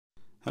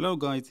Hello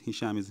guys,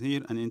 Hisham is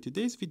here, and in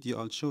today's video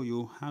I'll show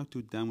you how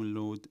to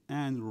download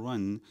and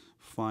run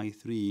Phi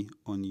 3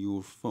 on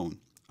your phone,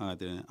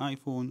 either an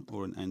iPhone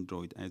or an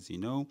Android. As you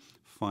know,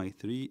 Phi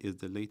 3 is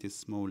the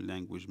latest small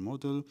language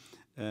model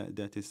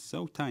that is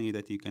so tiny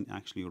that you can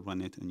actually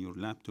run it on your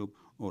laptop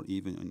or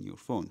even on your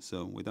phone.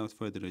 So without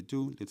further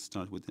ado, let's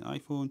start with the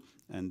iPhone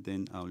and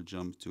then I'll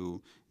jump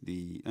to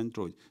the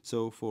Android.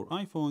 So for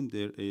iPhone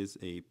there is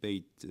a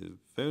paid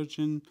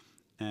version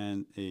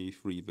and a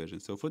free version.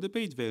 So for the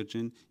paid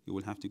version, you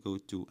will have to go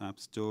to App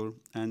Store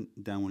and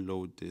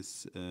download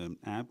this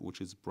app,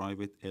 which is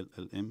Private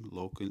LLM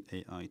Local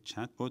AI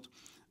Chatbot.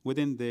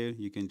 Within there,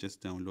 you can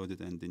just download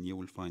it and then you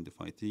will find the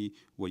Phi 3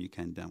 where you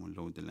can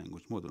download the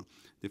language model.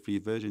 The free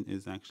version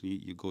is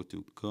actually, you go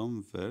to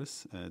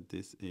Converse.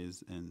 This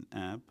is an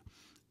app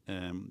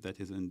that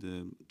is in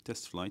the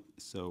test flight,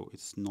 so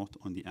it's not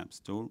on the App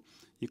Store.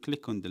 You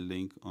click on the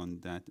link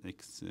on that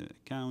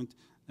account,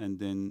 and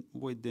then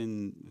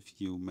within a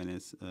few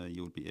minutes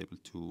you'll be able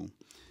to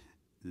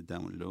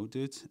download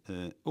it.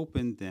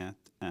 Open that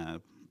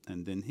app,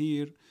 and then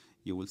here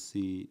you will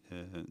see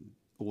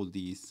all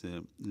these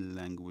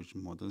language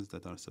models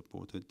that are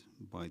supported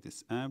by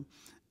this app,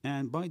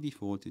 and by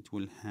default it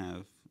will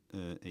have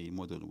a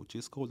model which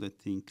is called, I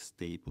think,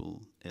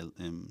 Stable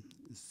LM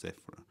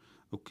Zephyr.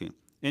 Okay,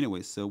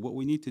 anyway, so what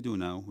we need to do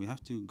now, we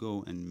have to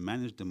go and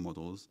manage the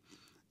models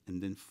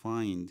and then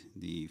find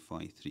the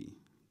Phi 3.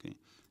 Okay,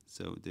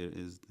 so there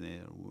is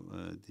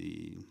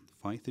the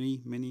Phi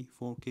 3 Mini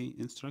 4K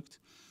Instruct,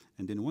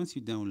 and then once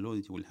you download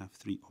it, you will have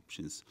three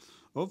options.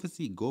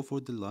 Obviously, go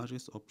for the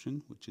largest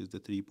option, which is the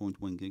 3.1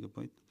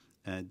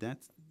 gigabyte.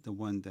 That's the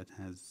one that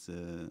has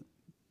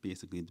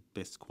basically the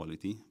best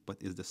quality,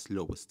 but is the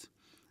slowest.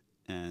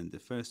 And the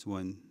first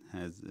one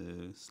has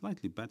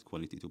slightly bad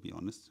quality, to be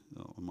honest,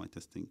 on my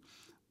testing,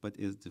 but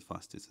is the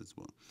fastest as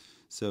well.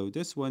 So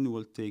this one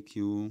will take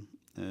you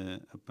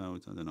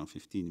about, I don't know,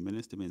 15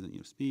 minutes, depends on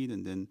your speed.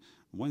 And then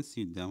once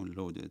you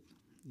download it,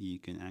 you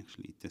can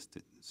actually test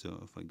it.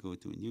 So if I go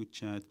to a new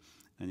chat,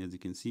 and as you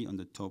can see on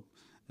the top,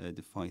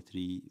 the Phi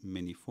 3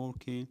 Mini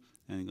 4K,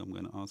 and I'm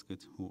going to ask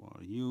it, who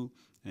are you?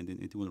 And then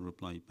it will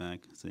reply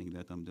back saying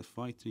that I'm the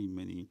Phi 3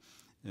 Mini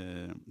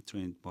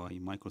trained by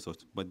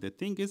Microsoft. But the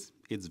thing is,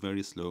 it's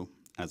very slow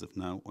as of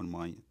now on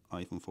my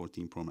iPhone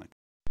 14 Pro Max.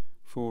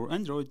 For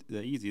Android,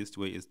 the easiest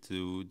way is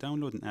to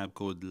download an app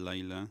called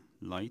Layla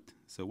Lite.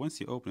 So once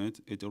you open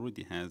it, it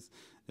already has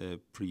a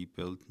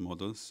pre-built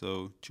model.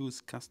 So choose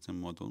custom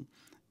model.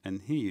 And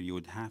here you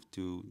would have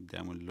to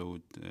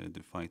download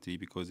the Phi 3,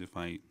 because if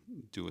I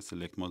do a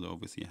select model,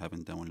 obviously I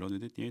haven't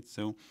downloaded it yet.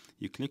 So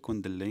you click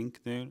on the link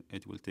there,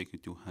 it will take you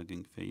to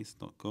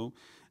huggingface.co,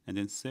 and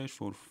then search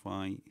for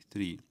Phi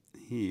 3.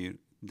 Here,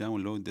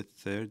 download the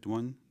third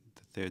one,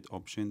 the third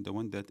option, the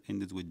one that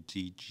ended with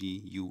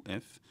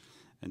GGUF.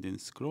 And then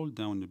scroll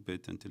down a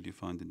bit until you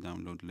find the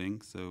download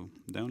link. So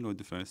download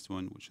the first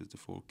one, which is the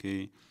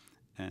 4K.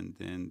 And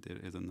then there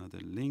is another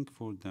link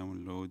for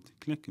download.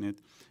 Click on it.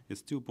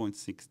 It's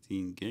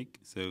 2.16 gig.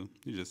 So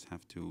you just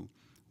have to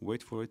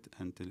wait for it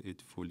until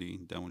it fully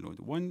downloads.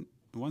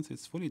 Once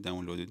it's fully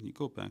downloaded, you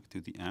go back to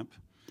the app,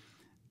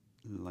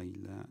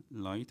 Layla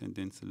Lite, and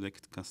then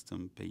select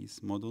custom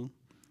base model.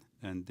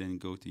 And then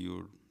go to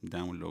your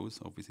downloads.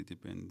 Obviously,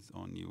 depends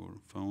on your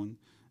phone.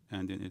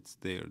 And then it's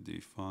there,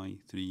 the Phi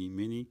 3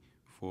 Mini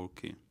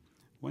 4K.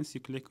 Once you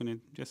click on it,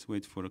 just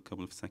wait for a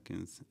couple of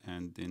seconds,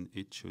 and then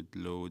it should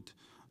load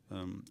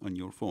on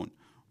your phone.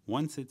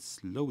 Once it's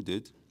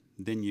loaded,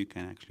 then you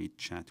can actually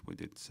chat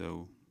with it.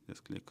 So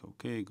just click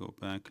OK, go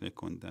back,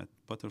 click on that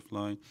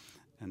butterfly,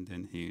 and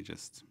then here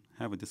just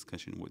have a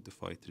discussion with the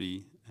Phi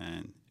 3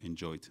 and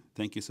enjoy it.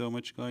 Thank you so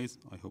much, guys.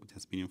 I hope it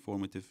has been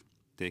informative.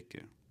 Take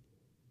care.